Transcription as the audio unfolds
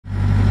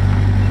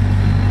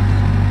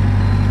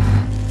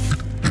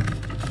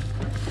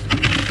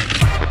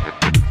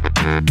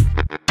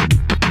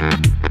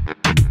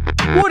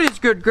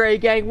good, Gray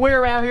Gang?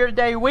 We're out here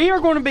today. We are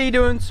going to be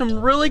doing some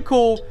really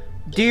cool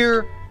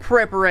deer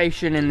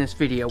preparation in this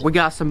video. We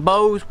got some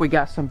bows, we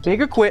got some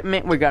big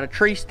equipment, we got a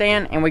tree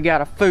stand, and we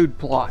got a food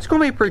plot. It's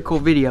gonna be a pretty cool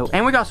video,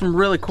 and we got some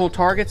really cool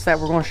targets that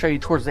we're gonna show you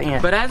towards the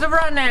end. But as of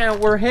right now,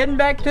 we're heading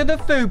back to the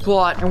food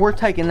plot, and we're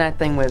taking that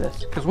thing with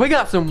us because we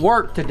got some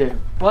work to do.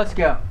 Let's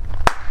go.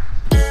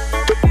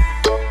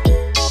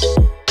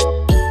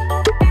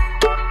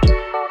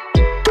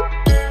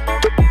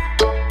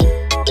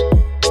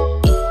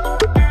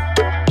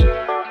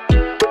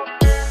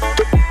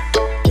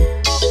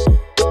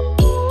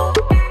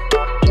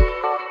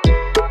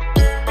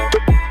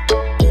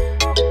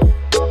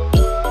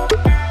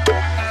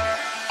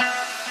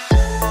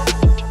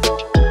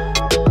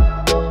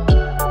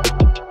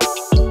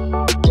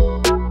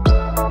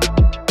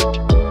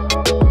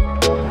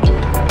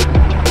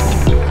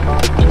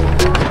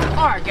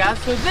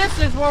 So this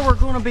is where we're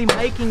going to be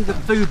making the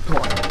food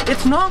plot.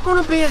 It's not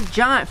going to be a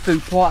giant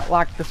food plot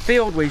like the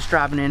field we was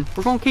driving in.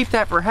 We're going to keep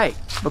that for hay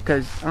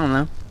because, I don't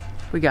know,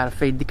 we got to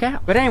feed the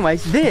cow. But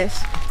anyways,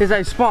 this is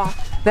a spot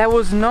that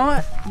was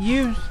not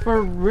used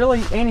for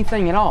really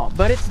anything at all,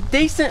 but it's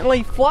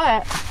decently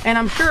flat, and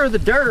I'm sure the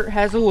dirt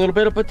has a little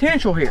bit of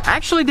potential here. I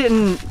actually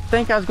didn't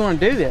think I was going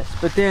to do this,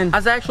 but then I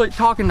was actually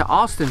talking to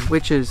Austin,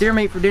 which is Deer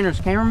Meat for Dinner's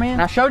cameraman,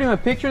 and I showed him a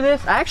picture of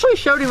this. I actually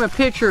showed him a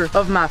picture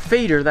of my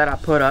feeder that I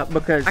put up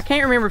because I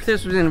can't remember if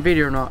this was in a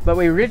video or not, but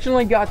we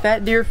originally got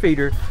that deer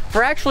feeder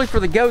for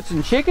the goats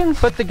and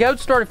chickens, but the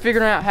goats started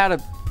figuring out how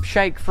to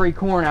shake free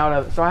corn out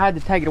of it, so I had to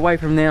take it away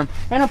from them,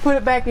 and I put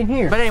it back in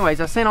here. But anyways,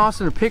 I sent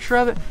Austin a picture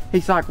of it.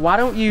 He's like, why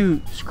don't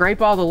you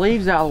scrape all the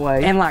leaves out of the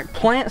way and like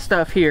plant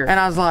stuff here? And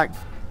I was like,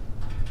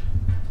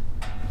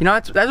 you know,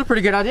 that's a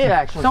pretty good idea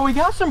actually. So we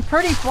got some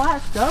pretty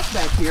flat stuff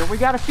back here. We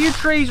got a few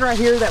trees right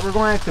here that we're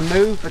going to have to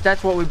move, but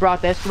that's what we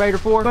brought the excavator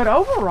for. But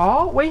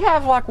overall, we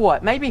have like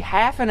what, maybe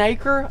half an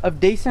acre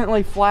of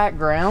decently flat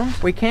ground.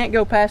 We can't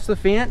go past the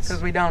fence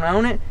because we don't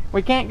own it.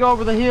 We can't go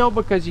over the hill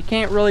because you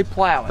can't really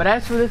plow it. But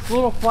as for this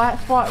little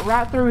flat spot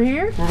right through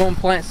here, we're gonna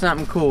plant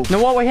something cool.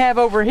 Now what we have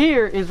over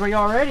here is we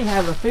already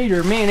have a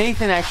feeder. Me and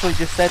Ethan actually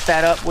just set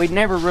that up. We'd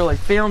never really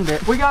filmed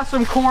it. We got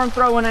some corn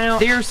throwing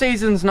out. Deer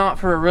season's not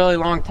for a really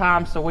long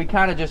time, so we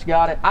kind of just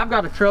got it. I've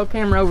got a trail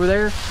camera over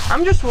there.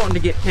 I'm just wanting to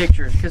get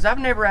pictures because I've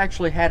never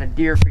actually had a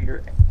deer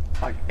feeder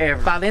like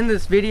ever. By the end of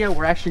this video,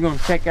 we're actually going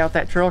to check out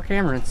that trail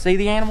camera and see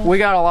the animals. We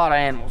got a lot of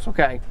animals,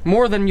 okay?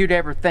 More than you'd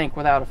ever think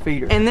without a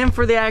feeder. And then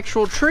for the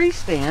actual tree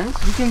stands,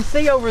 you can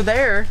see over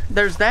there,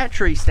 there's that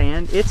tree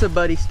stand. It's a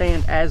buddy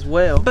stand as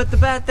well. But the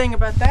bad thing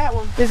about that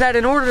one is that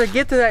in order to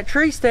get to that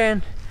tree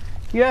stand,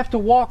 you have to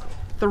walk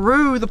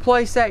through the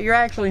place that you're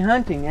actually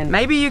hunting. And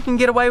maybe you can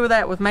get away with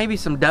that with maybe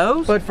some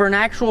does, but for an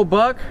actual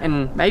buck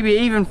and maybe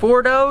even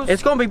 4 does,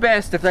 it's going to be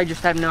best if they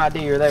just have no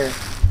idea you're there.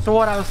 So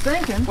what I was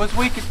thinking was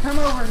we could come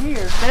over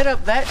here, set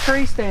up that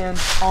tree stand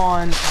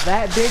on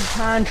that big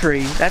pine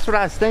tree. That's what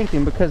I was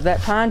thinking, because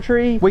that pine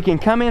tree, we can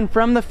come in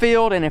from the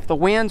field, and if the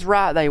wind's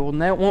right, they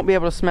won't be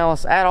able to smell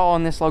us at all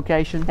in this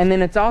location. And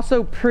then it's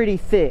also pretty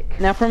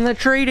thick. Now from the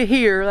tree to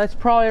here, that's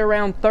probably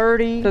around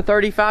 30 to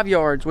 35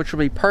 yards, which will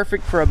be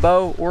perfect for a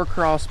bow or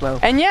crossbow.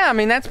 And yeah, I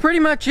mean, that's pretty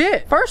much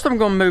it. First, I'm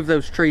gonna move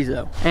those trees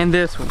though. And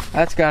this one,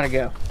 that's gotta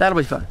go. That'll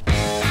be fun.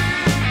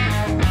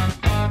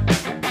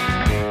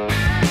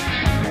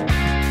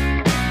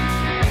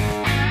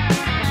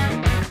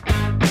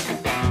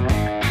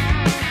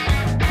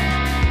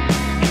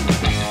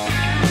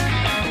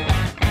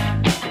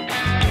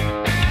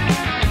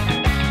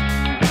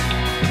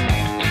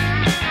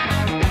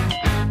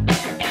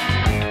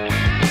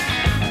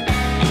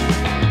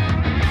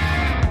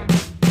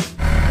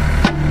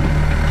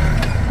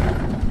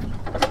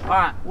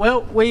 Alright,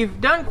 well,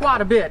 we've done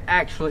quite a bit,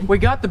 actually. We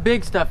got the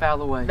big stuff out of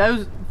the way.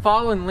 Those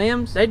fallen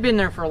limbs, they'd been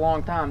there for a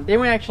long time. Then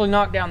we actually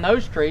knocked down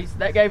those trees.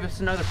 That gave us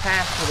another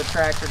path for the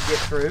tractor to get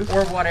through,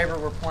 or whatever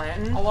we're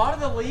planting. A lot of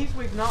the leaves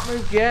we've not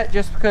moved yet,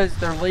 just because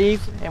they're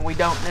leaves, and we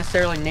don't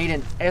necessarily need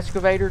an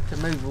excavator to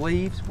move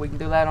leaves. We can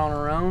do that on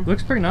our own.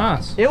 Looks pretty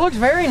nice. It looks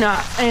very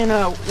nice. And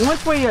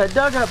once we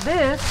dug up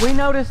this, we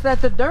noticed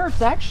that the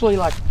dirt's actually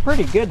like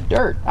pretty good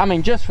dirt. I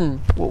mean, just from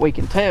what we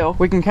can tell.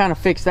 We can kind of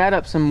fix that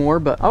up some more,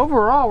 but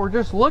overall, we're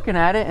just looking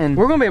at it, and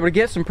we're gonna be able to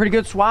get some pretty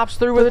good swipes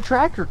through with a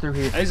tractor through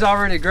here. There's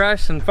already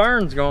grass and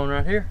ferns going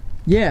right here.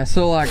 Yeah,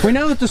 so like, we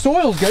know that the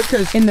soil's good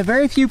because in the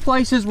very few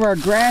places where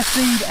grass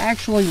seed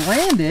actually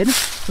landed,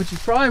 which is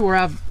probably where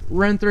I've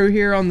run through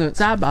here on the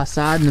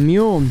side-by-side and the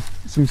mule, and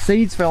some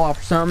seeds fell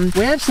off or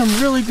something, we have some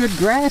really good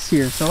grass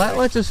here, so that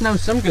lets us know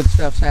some good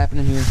stuff's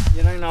happening here.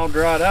 It ain't all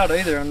dried out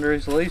either under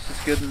these leaves.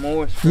 It's good and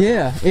moist.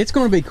 Yeah, it's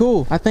gonna be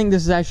cool. I think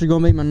this is actually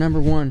gonna be my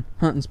 #1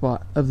 hunting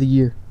spot of the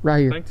year,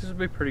 right here. I think this would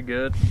be pretty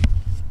good.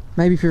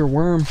 Maybe if you're a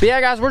worm. But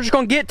yeah, guys, we're just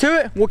gonna get to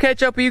it. We'll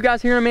catch up with you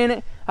guys here in a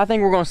minute. I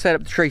think we're gonna set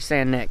up the tree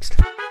stand next.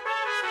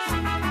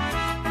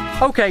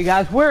 Okay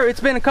guys, it's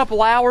been a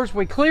couple hours.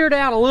 We cleared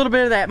out a little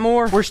bit of that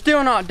more. We're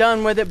still not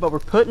done with it, but we're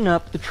putting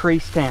up the tree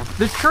stand.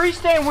 This tree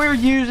stand we're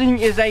using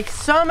is a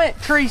Summit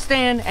tree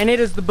stand, and it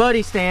is the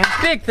buddy stand.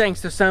 Big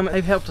thanks to Summit.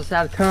 They've helped us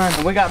out a ton.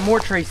 And we got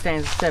more tree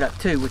stands to set up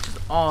too, which is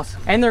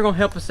awesome. And they're gonna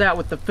help us out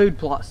with the food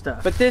plot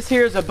stuff. But this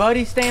here is a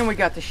buddy stand. We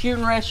got the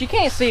shooting rest. You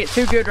can't see it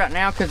too good right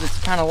now because it's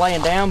kind of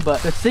laying down,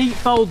 but the seat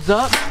folds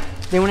up.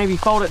 Then whenever you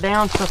fold it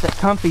down, it's got that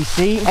comfy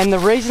seat. And the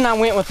reason I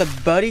went with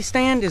a buddy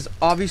stand is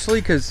obviously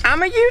because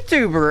I'm a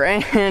YouTuber,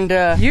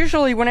 and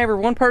usually whenever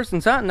one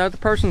person's hunting, the other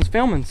person's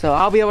filming. So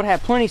I'll be able to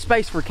have plenty of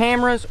space for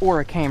cameras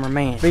or a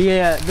cameraman. But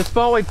yeah, the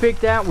spot we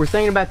picked out, we're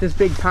thinking about this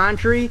big pine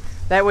tree.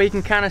 That way you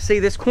can kind of see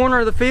this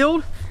corner of the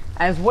field,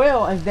 as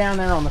well as down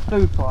there on the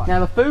food plot. Now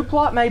the food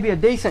plot may be a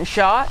decent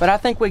shot, but I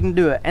think we can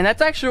do it. And that's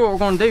actually what we're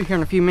gonna do here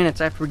in a few minutes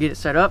after we get it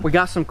set up. We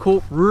got some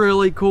cool,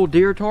 really cool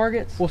deer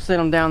targets. We'll set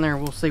them down there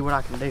and we'll see what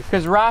I can do.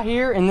 Because right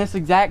here in this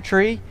exact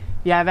tree,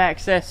 you have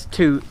access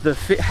to the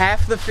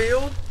half the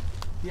field.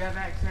 You have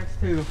access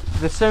to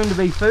the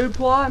soon-to-be food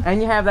plot,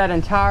 and you have that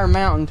entire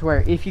mountain to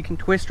where if you can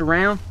twist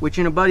around, which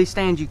in a buddy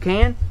stand you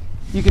can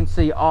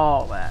see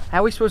all that. How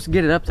are we supposed to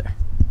get it up there?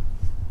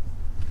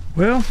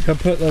 Well, gotta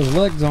put those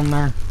legs on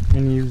there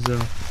and use a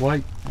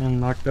weight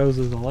and like those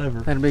as a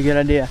lever. That'd be a good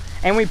idea.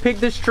 And we picked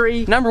this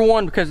tree, number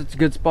one, because it's a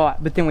good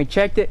spot, but then we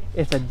checked it.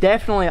 It's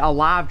definitely a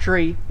live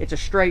tree. It's a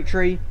straight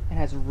tree and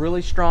has a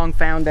really strong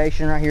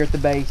foundation right here at the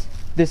base.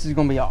 This is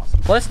gonna be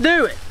awesome. Let's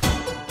do it.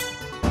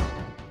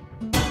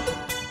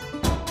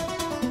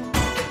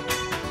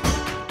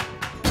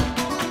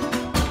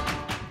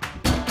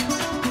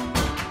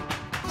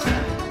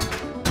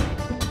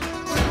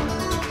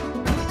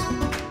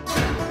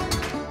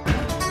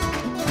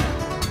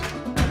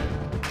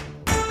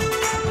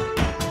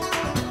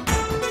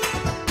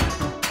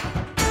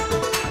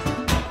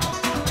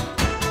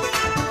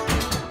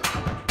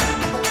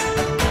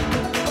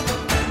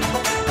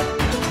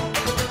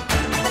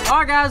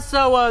 Alright guys,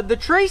 so the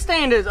tree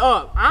stand is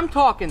up. I'm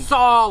talking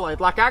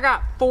solid. Like I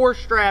got 4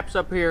 straps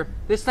up here.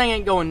 This thing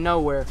ain't going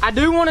nowhere. I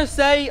do want to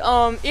say,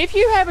 if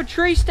you have a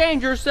tree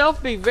stand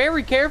yourself, be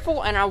very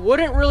careful, and I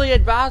wouldn't really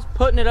advise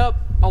putting it up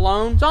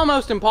alone. It's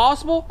almost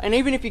impossible, and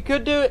even if you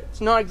could do it,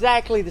 it's not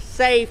exactly the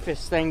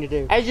safest thing to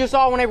do. As you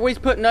saw whenever we was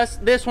putting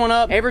this one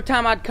up, every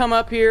time I'd come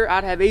up here,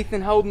 I'd have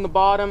Ethan holding the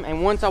bottom,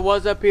 and once I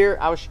was up here,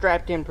 I was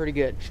strapped in pretty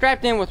good.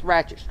 Strapped in with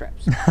ratchet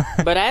straps.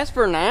 But as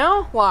for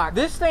now, like,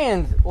 this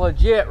stand's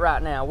legit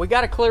right now. We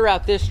got to clear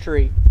out this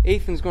tree.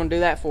 Ethan's going to do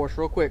that for us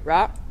real quick,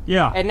 right?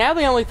 Yeah. And now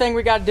the only thing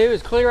we got to do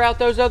is clear out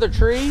those other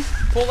trees,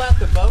 pull out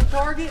the bow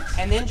target,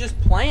 and then just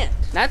plant.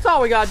 That's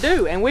all we got to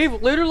do. And we've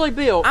literally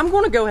built, I'm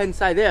going to go ahead and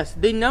say this,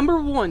 the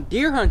 #1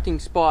 deer hunting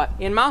spot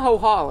in my whole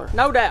holler.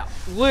 No doubt.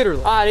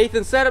 Literally. All right,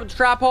 Ethan, set up the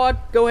tripod.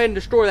 Go ahead and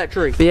destroy that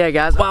tree. But yeah,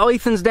 guys, while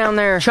Ethan's down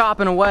there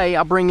chopping away,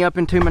 I'll bring you up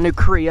into my new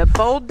crib.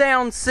 Fold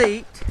down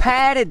seat,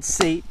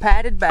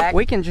 padded back.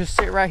 We can just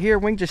sit right here.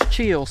 We can just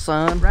chill,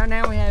 son. Right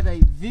now we have a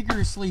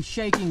vigorously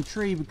shaking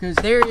tree because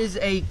there is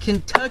a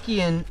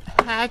Kentuckian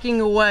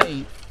hacking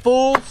away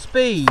full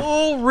speed,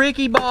 full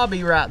Ricky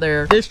Bobby right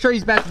there. This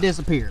tree's about to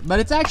disappear, but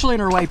it's actually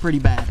in our way pretty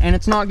bad, and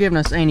it's not giving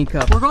us any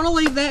cover. We're gonna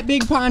leave that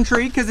big pine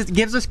tree because it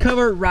gives us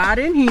cover right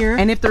in here,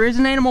 and if there is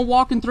an animal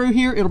walking through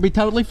here, it'll be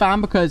totally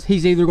fine because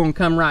he's either gonna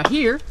come right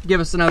here,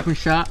 give us an open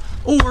shot,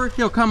 or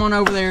he'll come on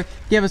over there,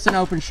 give us an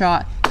open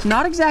shot. It's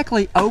not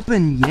exactly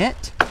open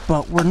yet,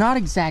 but we're not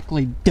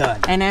exactly done.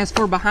 And as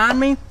for behind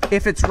me,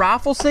 if it's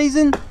rifle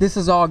season, this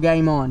is all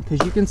game on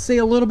because you can see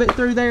a little bit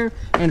through there,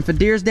 and if a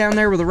deer's down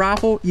there with a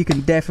rifle, you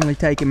can definitely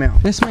take him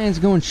out. This man's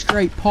going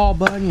straight Paul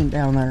Bunyan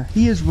down there.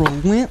 He is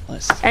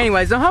relentless.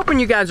 Anyways, I'm hoping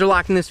you guys are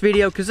liking this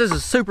video because this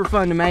is super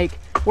fun to make.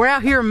 We're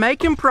out here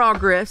making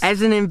progress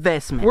as an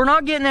investment. We're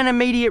not getting an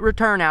immediate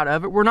return out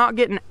of it. We're not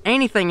getting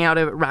anything out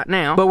of it right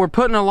now, but we're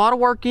putting a lot of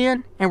work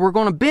in, and we're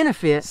going to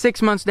benefit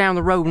 6 months down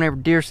the road whenever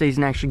deer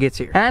season actually gets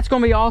here. And that's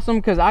going to be awesome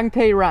because I can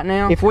tell you right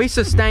now, if we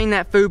sustain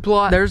that food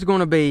plot, there's going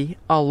to be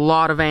a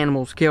lot of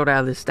animals killed out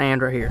of this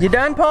stand right here. You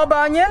done, Paul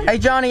Bunyan? Hey,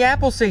 Johnny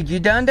Appleseed,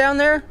 you done down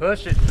there?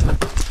 Push it.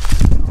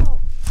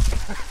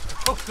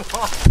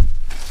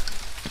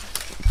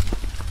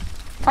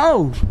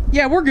 Oh,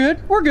 yeah, we're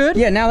good. We're good.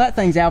 Yeah, now that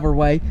thing's out of our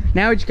way.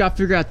 Now we just got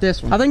to figure out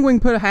this one. I think we can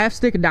put a half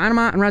stick of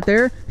dynamite and right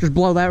there, just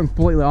blow that one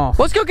completely off.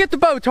 Let's go get the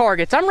bow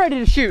targets. I'm ready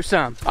to shoot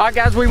some. All right,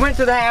 guys, we went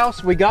to the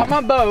house. We got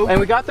my bow,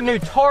 and we got the new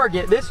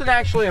target. This is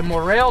actually a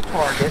Morel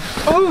target.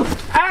 Ooh,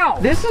 ow!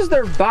 This is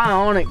their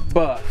bionic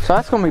buck, so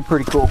that's going to be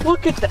pretty cool.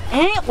 Look at the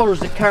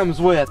antlers it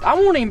comes with. I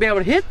won't even be able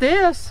to hit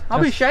this.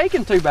 I'll be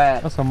shaking too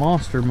bad. That's a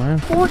monster, man.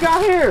 What we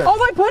got here?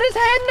 Oh, they put his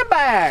head in the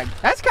bag.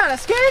 That's kind of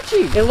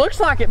sketchy. It looks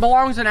like it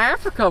belongs in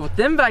Africa with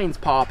them veins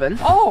popping.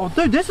 Oh,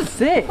 dude, this is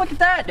sick. Look at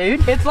that,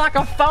 dude. It's like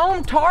a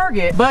foam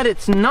target, but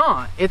it's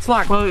not. It's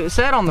like, well, it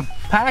said on the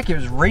pack it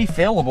was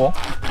refillable.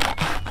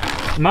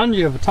 Mind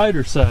you of a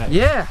tater sack.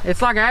 Yeah,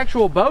 it's like an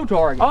actual bow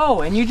target.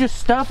 Oh, and you just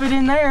stuff it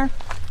in there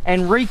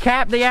and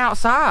recap the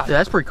outside. Dude,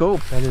 that's pretty cool.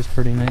 That is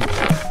pretty neat.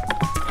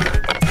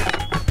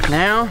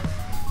 Now,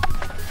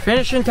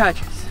 finishing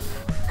touches.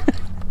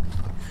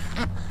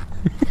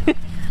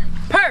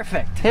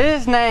 Perfect.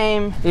 His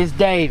name is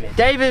David.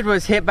 David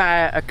was hit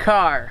by a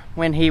car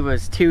when he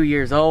was 2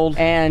 years old,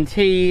 and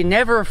he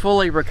never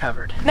fully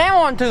recovered.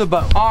 Now on to the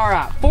bow. All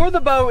right, for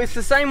the bow, it's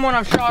the same one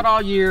I've shot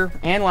all year,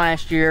 and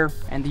last year,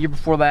 and the year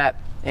before that,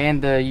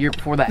 and the year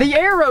before that. The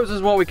arrows is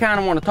what we kind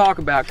of want to talk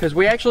about, because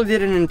we actually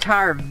did an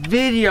entire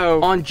video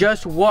on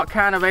just what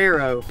kind of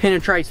arrow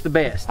penetrates the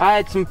best. I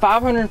had some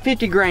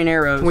 550 grain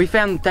arrows, and we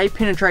found that they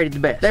penetrated the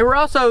best. They were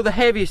also the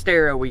heaviest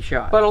arrow we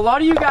shot. But a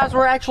lot of you guys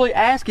were actually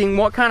asking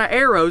what kind of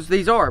arrows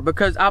these are,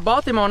 because I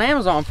bought them on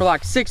Amazon for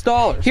like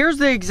 $6. Here's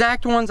the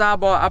exact ones I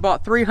bought. I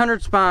bought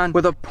 300 spine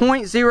with a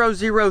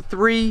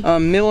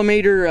 .003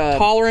 millimeter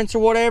tolerance or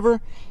whatever.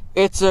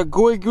 It's a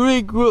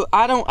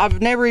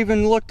I've never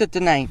even looked at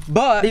the name,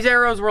 but these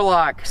arrows were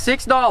like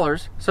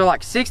 $6, so like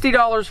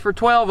 $60 for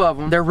 12 of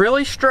them. They're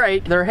really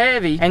straight, they're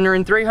heavy, and they're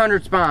in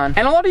 300 spine.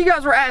 And a lot of you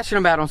guys were asking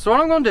about them, so what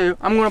I'm gonna do,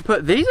 I'm gonna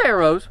put these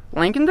arrows,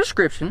 link in the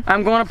description.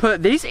 I'm gonna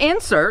put these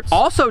inserts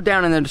also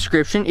down in the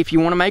description if you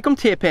wanna make them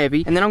tip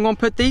heavy. And then I'm gonna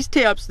put these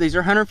tips, these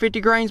are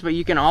 150 grains, but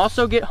you can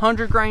also get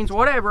 100 grains,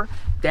 whatever,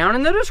 down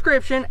in the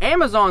description,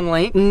 Amazon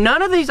link.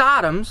 None of these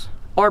items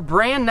are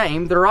brand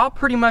name. They're all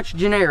pretty much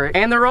generic,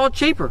 and they're all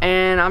cheaper.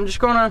 And I'm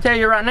just gonna tell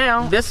you right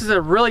now, this is a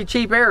really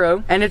cheap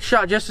arrow, and it's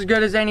shot just as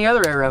good as any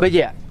other arrow. But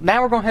yeah,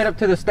 now we're gonna head up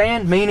to the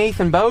stand, me and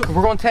Ethan both.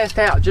 We're gonna test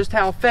out just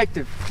how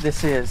effective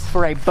this is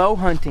for a bow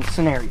hunting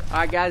scenario. All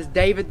right guys,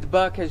 David the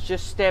buck has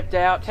just stepped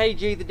out.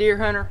 KG the deer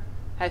hunter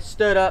has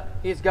stood up.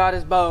 He's got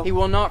his bow. He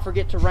will not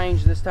forget to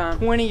range this time.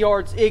 20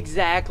 yards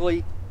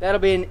exactly.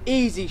 That'll be an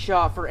easy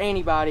shot for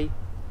anybody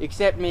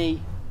except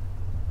me.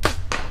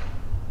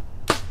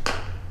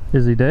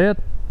 Is he dead?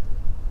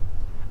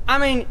 I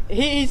mean,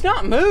 he's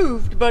not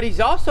moved, but he's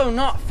also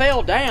not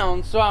fell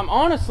down, so I'm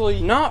honestly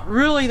not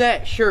really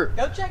that sure.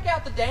 Go check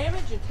out the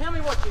damage and tell me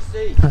what you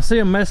see. I see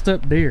a messed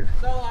up deer.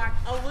 So like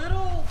a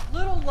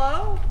little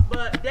low,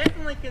 but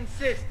definitely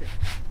consistent.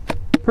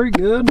 Pretty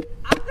good.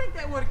 I think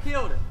that would have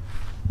killed it.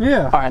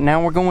 Yeah. All right,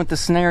 now we're going with the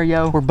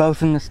scenario. We're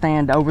both in the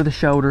stand over the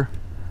shoulder.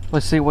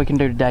 Let's see what we can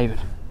do to David.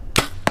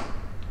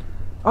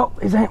 Oh,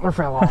 his antler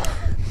fell off.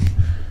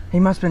 He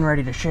must have been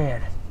ready to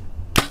shed.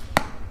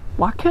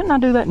 Why couldn't I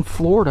do that in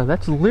Florida?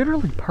 That's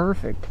literally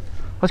perfect.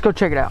 Let's go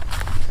check it out.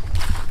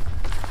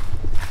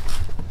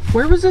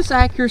 Where was this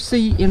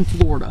accuracy in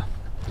Florida?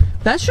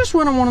 That's just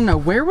what I want to know.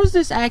 Where was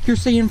this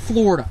accuracy in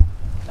Florida?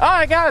 All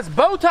right, guys,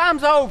 bow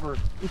time's over.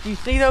 If you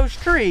see those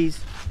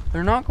trees,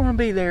 they're not going to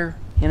be there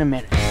in a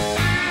minute.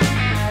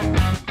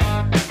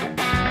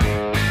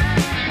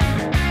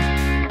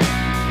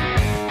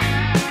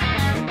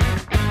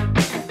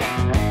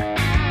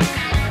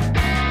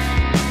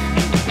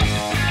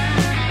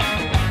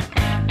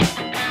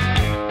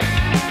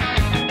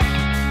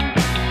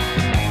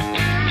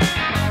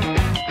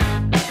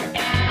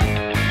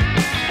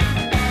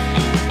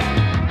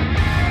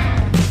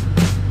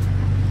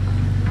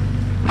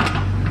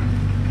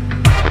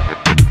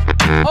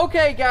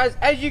 Okay guys,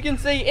 as you can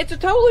see, it's a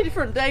totally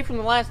different day from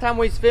the last time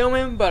we was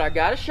filming, but I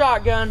got a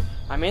shotgun,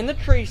 I'm in the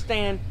tree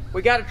stand,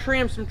 we got to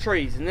trim some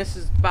trees, and this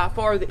is by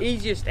far the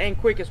easiest and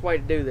quickest way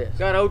to do this.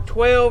 Got an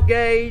 12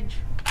 gauge.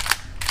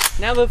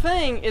 Now the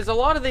thing is, a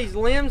lot of these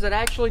limbs that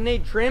actually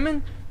need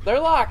trimming, they're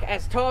like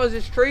as tall as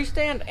this tree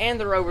stand, and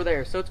they're over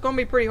there, so it's going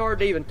to be pretty hard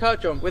to even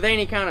touch them with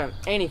any kind of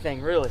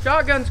anything really.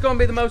 Shotgun's going to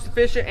be the most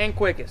efficient and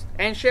quickest,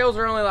 and shells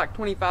are only like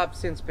 25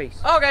 cents a piece.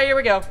 Okay, here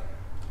we go.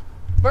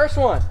 First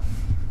one.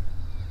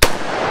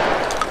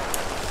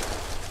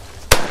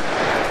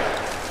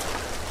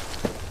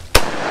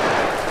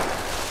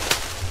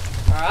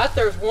 Alright,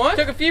 there's one.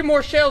 Took a few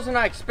more shells than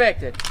I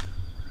expected.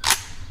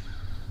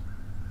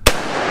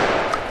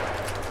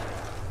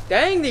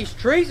 Dang, these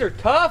trees are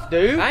tough,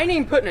 dude. I ain't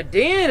even putting a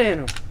dent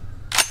in them.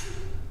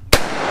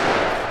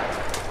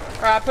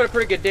 Alright, I put a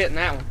pretty good dent in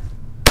that one.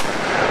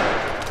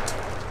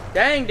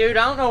 Dang, dude,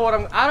 I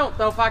don't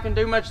know if I can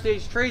do much to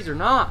these trees or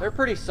not. They're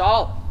pretty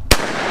solid.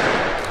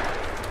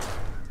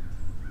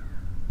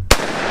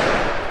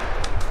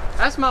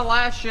 That's my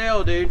last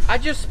shell, dude. I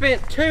just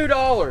spent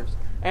 $2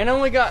 and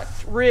only got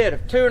rid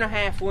of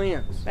 2.5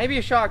 limbs. Maybe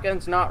a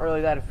shotgun's not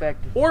really that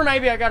effective. Or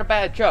maybe I got a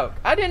bad choke.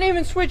 I didn't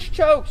even switch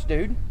chokes,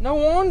 dude. No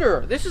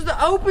wonder. This is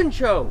the open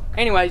choke.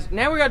 Anyways,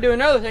 now we gotta do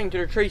another thing to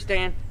the tree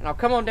stand, and I'll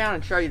come on down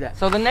and show you that.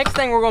 So the next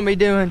thing we're gonna be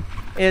doing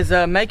is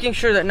making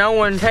sure that no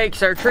one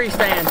takes our tree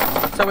stand,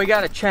 so we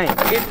got a chain.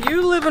 If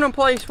you live in a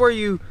place where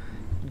you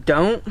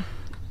don't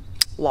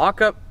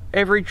lock up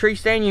every tree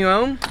stand you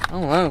own, I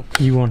don't know.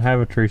 You won't have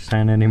a tree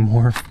stand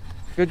anymore.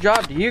 Good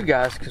job to you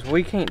guys, because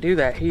we can't do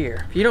that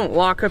here. If you don't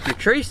lock up your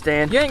tree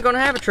stand, you ain't gonna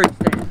have a tree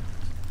stand.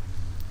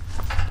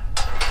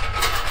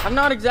 I've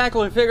not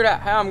exactly figured out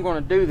how I'm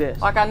gonna do this.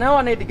 Like, I know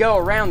I need to go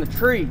around the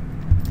tree,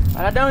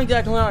 but I don't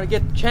exactly know how to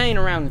get the chain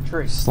around the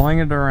tree. Sling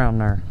it around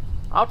there.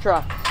 I'll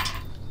try.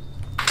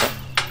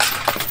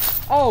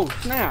 Oh,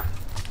 snap.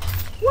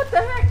 What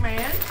the heck,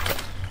 man?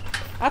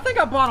 I think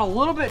I bought a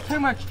little bit too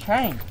much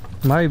chain.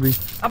 Maybe.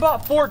 I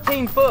bought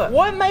 14 foot.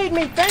 What made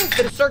me think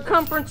that the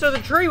circumference of the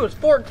tree was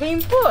 14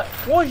 foot?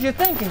 What was you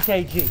thinking,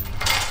 KG?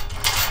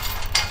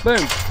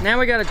 Boom. Now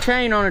we got a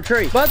chain on a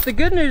tree. But the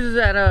good news is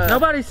that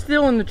nobody's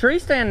stealing the tree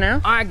stand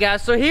now. All right,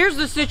 guys, so here's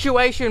the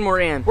situation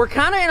we're in. We're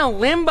kind of in a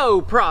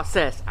limbo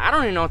process. I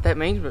don't even know what that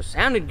means, but it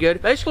sounded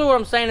good. Basically, what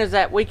I'm saying is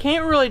that we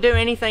can't really do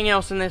anything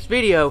else in this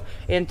video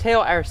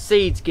until our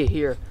seeds get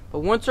here.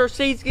 But once our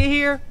seeds get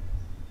here,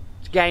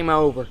 it's game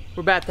over.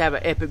 We're about to have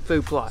an epic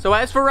food plot. So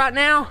as for right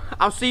now,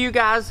 I'll see you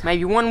guys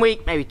maybe 1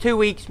 week, maybe 2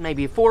 weeks,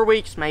 maybe 4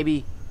 weeks,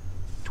 maybe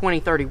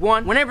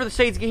 2031. Whenever the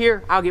seeds get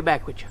here, I'll get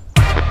back with you.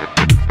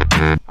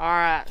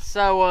 Alright,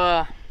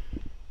 so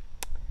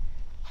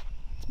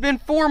it's been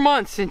 4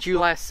 months since you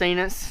last seen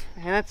us,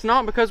 and that's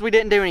not because we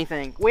didn't do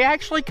anything. We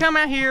actually come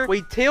out here,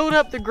 we tilled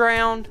up the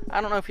ground. I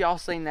don't know if y'all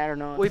seen that or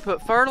not. We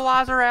put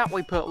fertilizer out,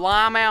 we put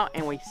lime out,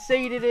 and we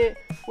seeded it.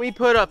 We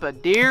put up a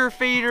deer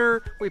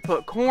feeder, we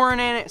put corn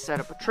in it, set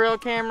up a trail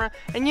camera,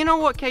 and you know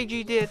what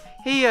KG did?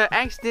 He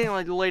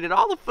accidentally deleted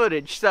all the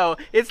footage, so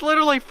it's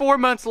literally 4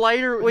 months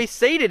later. We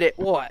seeded it,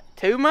 what,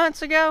 2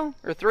 months ago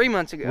or 3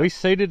 months ago? We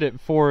seeded it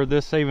before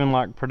this even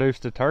like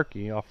produced a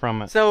turkey off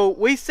from it. So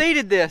we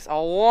seeded this a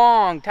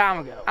long time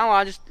ago. I don't know,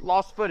 I just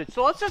lost footage.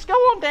 So let's just go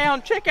on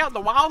down, check out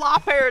the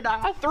wildlife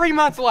paradise 3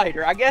 months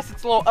later. I guess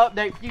it's a little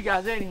update for you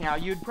guys anyhow.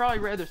 You'd probably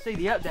rather see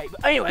the update.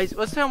 But anyways,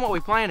 let's tell them what we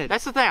planted.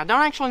 That's the thing, I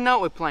don't actually know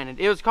what we planted.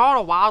 It was called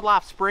a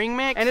wildlife spring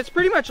mix, and it's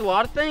pretty much a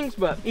lot of things,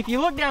 but if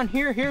you look down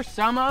here, here's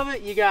some of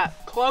it. You got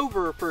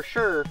clover for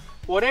sure,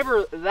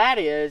 whatever that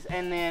is,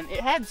 and then it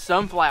had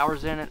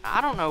sunflowers in it.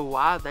 I don't know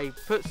why they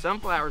put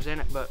sunflowers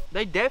in it, but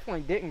they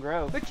definitely didn't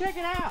grow. But check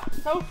it out,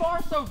 so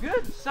far so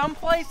good. Some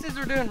places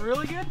are doing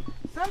really good,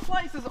 some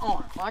places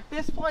aren't. Like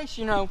this place,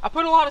 you know, I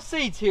put a lot of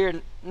seeds here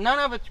and none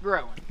of it's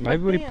growing.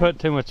 Maybe we put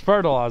too much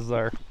fertilizer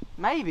there.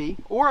 Maybe,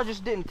 or I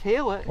just didn't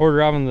till it. Or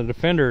driving the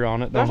Defender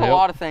on it. There's a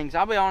lot of things.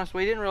 I'll be honest,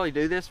 we didn't really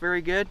do this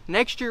very good.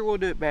 Next year we'll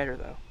do it better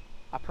though,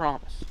 I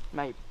promise,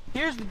 maybe.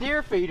 Here's the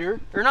deer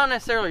feeder, or not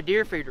necessarily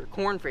deer feeder,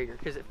 corn feeder,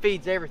 because it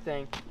feeds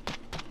everything.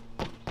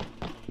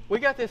 We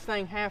got this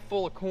thing half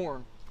full of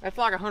corn. That's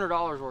like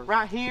 $100 worth.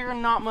 Right here,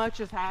 not much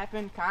has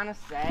happened, kind of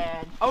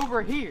sad.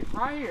 Over here,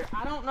 right here,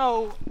 I don't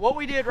know what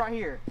we did right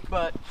here,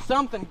 but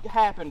something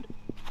happened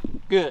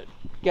good.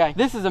 Okay,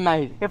 this is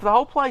amazing. If the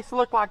whole place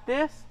looked like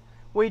this,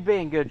 we'd be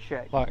in good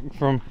shape. Like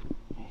from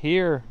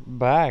here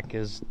back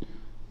is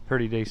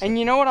pretty decent. And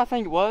you know what I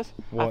think it was?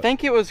 What? I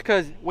think it was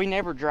because we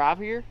never drive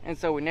here, and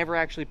so we never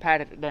actually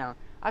patted it down.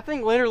 I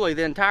think literally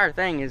the entire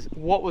thing is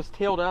what was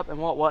tilled up and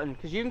what wasn't,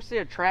 because you can see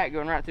a track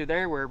going right through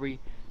there where we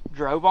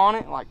drove on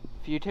it like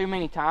a few too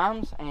many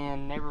times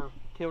and never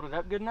tilled it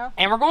up good enough.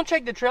 And we're going to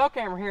check the trail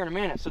camera here in a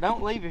minute, so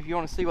don't leave if you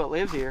want to see what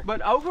lives here.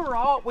 But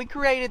overall, we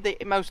created the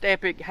most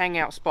epic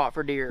hangout spot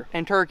for deer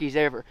and turkeys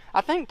ever.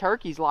 I think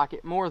turkeys like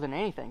it more than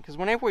anything, because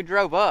whenever we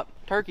drove up,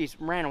 turkeys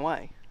ran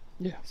away.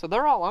 Yeah. So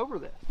they're all over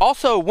this.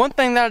 Also, one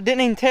thing that I didn't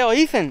even tell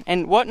Ethan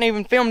and wasn't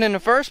even filmed in the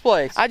first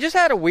place, I just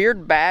had a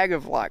weird bag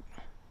of like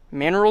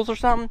minerals or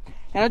something,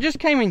 and I just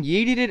came and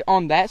yeeted it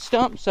on that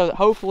stump so that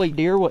hopefully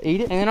deer will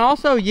eat it. And then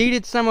also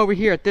yeeted some over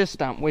here at this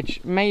stump,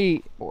 which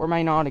may or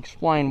may not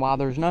explain why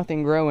there's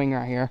nothing growing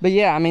right here. But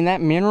yeah, I mean, that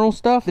mineral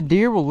stuff, the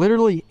deer will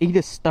literally eat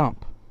a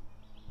stump.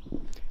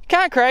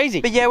 Kind of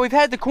crazy. But yeah, we've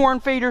had the corn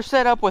feeder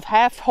set up with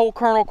half whole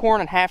kernel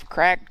corn and half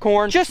cracked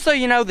corn, just so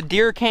you know the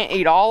deer can't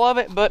eat all of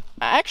it. But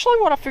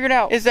actually what I figured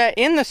out is that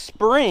in the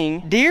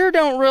spring, deer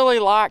don't really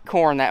like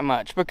corn that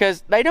much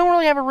because they don't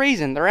really have a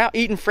reason. They're out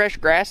eating fresh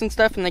grass and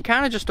stuff, and they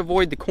kind of just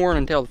avoid the corn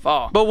until the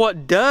fall. But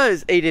what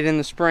does eat it in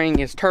the spring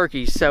is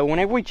turkeys. So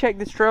whenever we check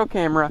this trail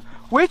camera,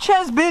 which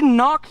has been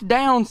knocked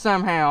down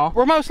somehow,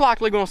 we're most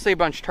likely going to see a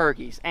bunch of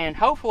turkeys, and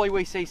hopefully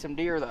we see some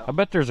deer though. I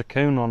bet there's a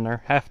coon on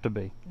there, have to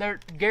be.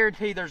 They're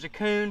guaranteed there's a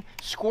coon,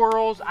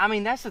 squirrels. I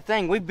mean, that's the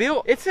thing. We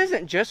built, this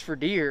isn't just for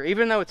deer,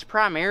 even though it's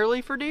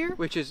primarily for deer,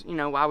 which is, you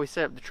know, why we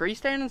set up the tree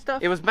stand and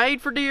stuff. It was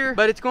made for deer,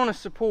 but it's going to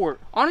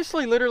support,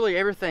 honestly, literally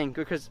everything,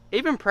 because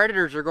even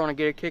predators are going to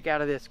get a kick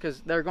out of this,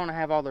 because they're going to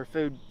have all their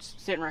food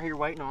sitting right here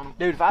waiting on them.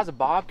 Dude, if I was a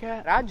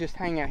bobcat, I'd just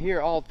hang out here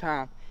all the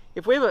time.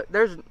 If we have a,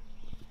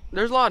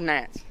 there's a lot of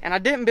gnats, and I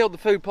didn't build the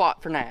food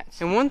plot for gnats.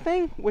 And one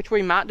thing, which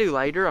we might do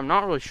later, I'm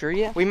not really sure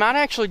yet, we might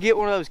actually get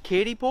one of those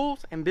kiddie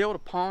pools and build a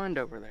pond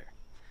over there.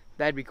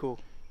 That'd be cool.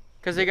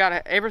 Because they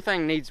got,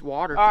 everything needs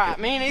water. All right,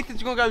 me and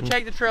Ethan's gonna go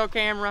check the trail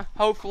camera.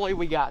 Hopefully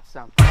we got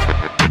something.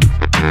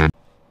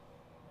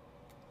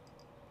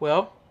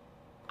 Well,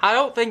 I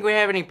don't think we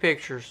have any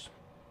pictures.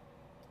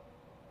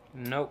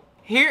 Nope.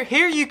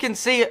 Here you can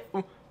see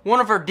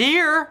one of our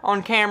deer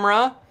on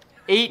camera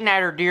eating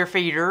at her deer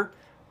feeder.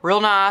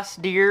 Real nice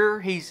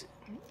deer. He's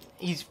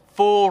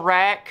full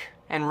rack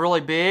and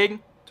really big.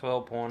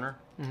 12-pointer.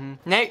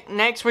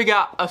 Next we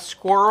got a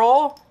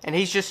squirrel, and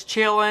he's just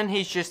chilling.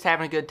 He's just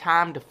having a good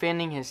time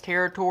defending his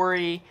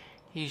territory.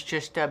 He's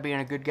just being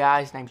a good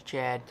guy. His name's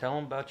Chad. Tell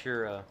him about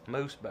your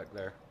moose back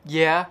there.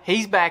 Yeah,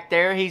 he's back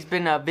there. He's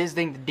been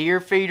visiting the deer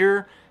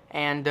feeder,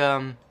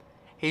 and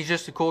he's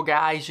just a cool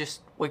guy.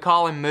 We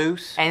call him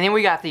Moose. And then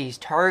we got these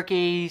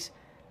turkeys.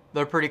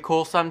 They're pretty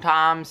cool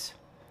sometimes.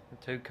 The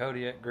 2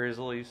 Kodiak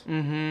grizzlies.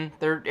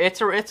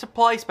 It's a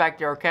place back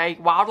there, okay?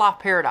 Wildlife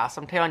paradise,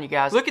 I'm telling you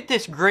guys. Look at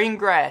this green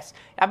grass.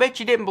 I bet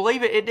you didn't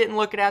believe it. It didn't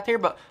look it out there,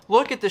 but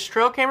look at this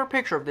trail camera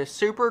picture of this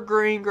super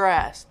green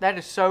grass. That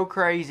is so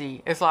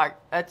crazy. It's like,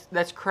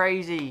 that's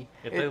crazy.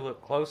 If they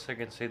look close, they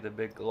can see the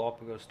big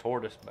Galapagos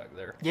tortoise back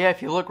there. Yeah,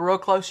 if you look real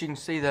close, you can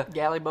see the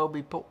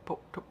Gallibobi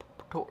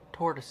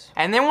tortoise.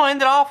 And then we'll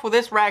end it off with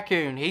this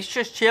raccoon. He's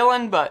just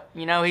chilling, but,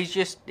 you know, he's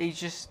just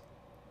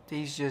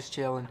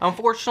chilling.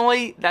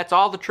 Unfortunately, that's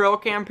all the trail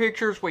cam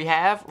pictures we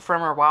have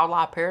from our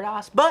wildlife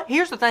paradise. But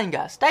here's the thing,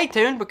 guys. Stay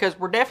tuned because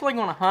we're definitely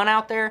going to hunt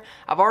out there.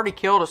 I've already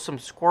killed some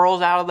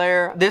squirrels out of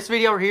there. This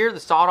video here, the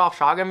sawed-off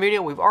shotgun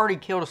video, we've already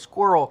killed a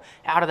squirrel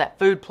out of that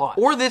food plot.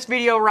 Or this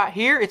video right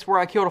here, it's where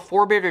I killed a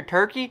 4-bitted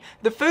turkey.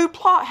 The food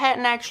plot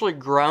hadn't actually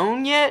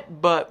grown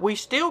yet, but we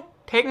still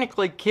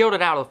technically killed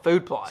it out of the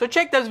food plot. So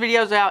check those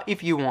videos out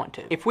if you want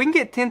to. If we can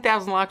get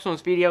 10,000 likes on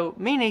this video,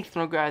 me and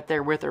Ethan will go out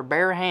there with our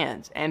bare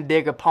hands and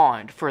dig a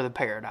pond for the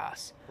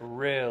paradise.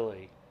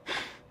 Really?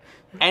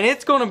 And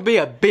it's gonna be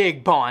a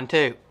big pond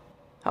too.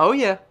 Oh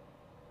yeah.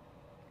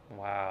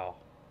 Wow.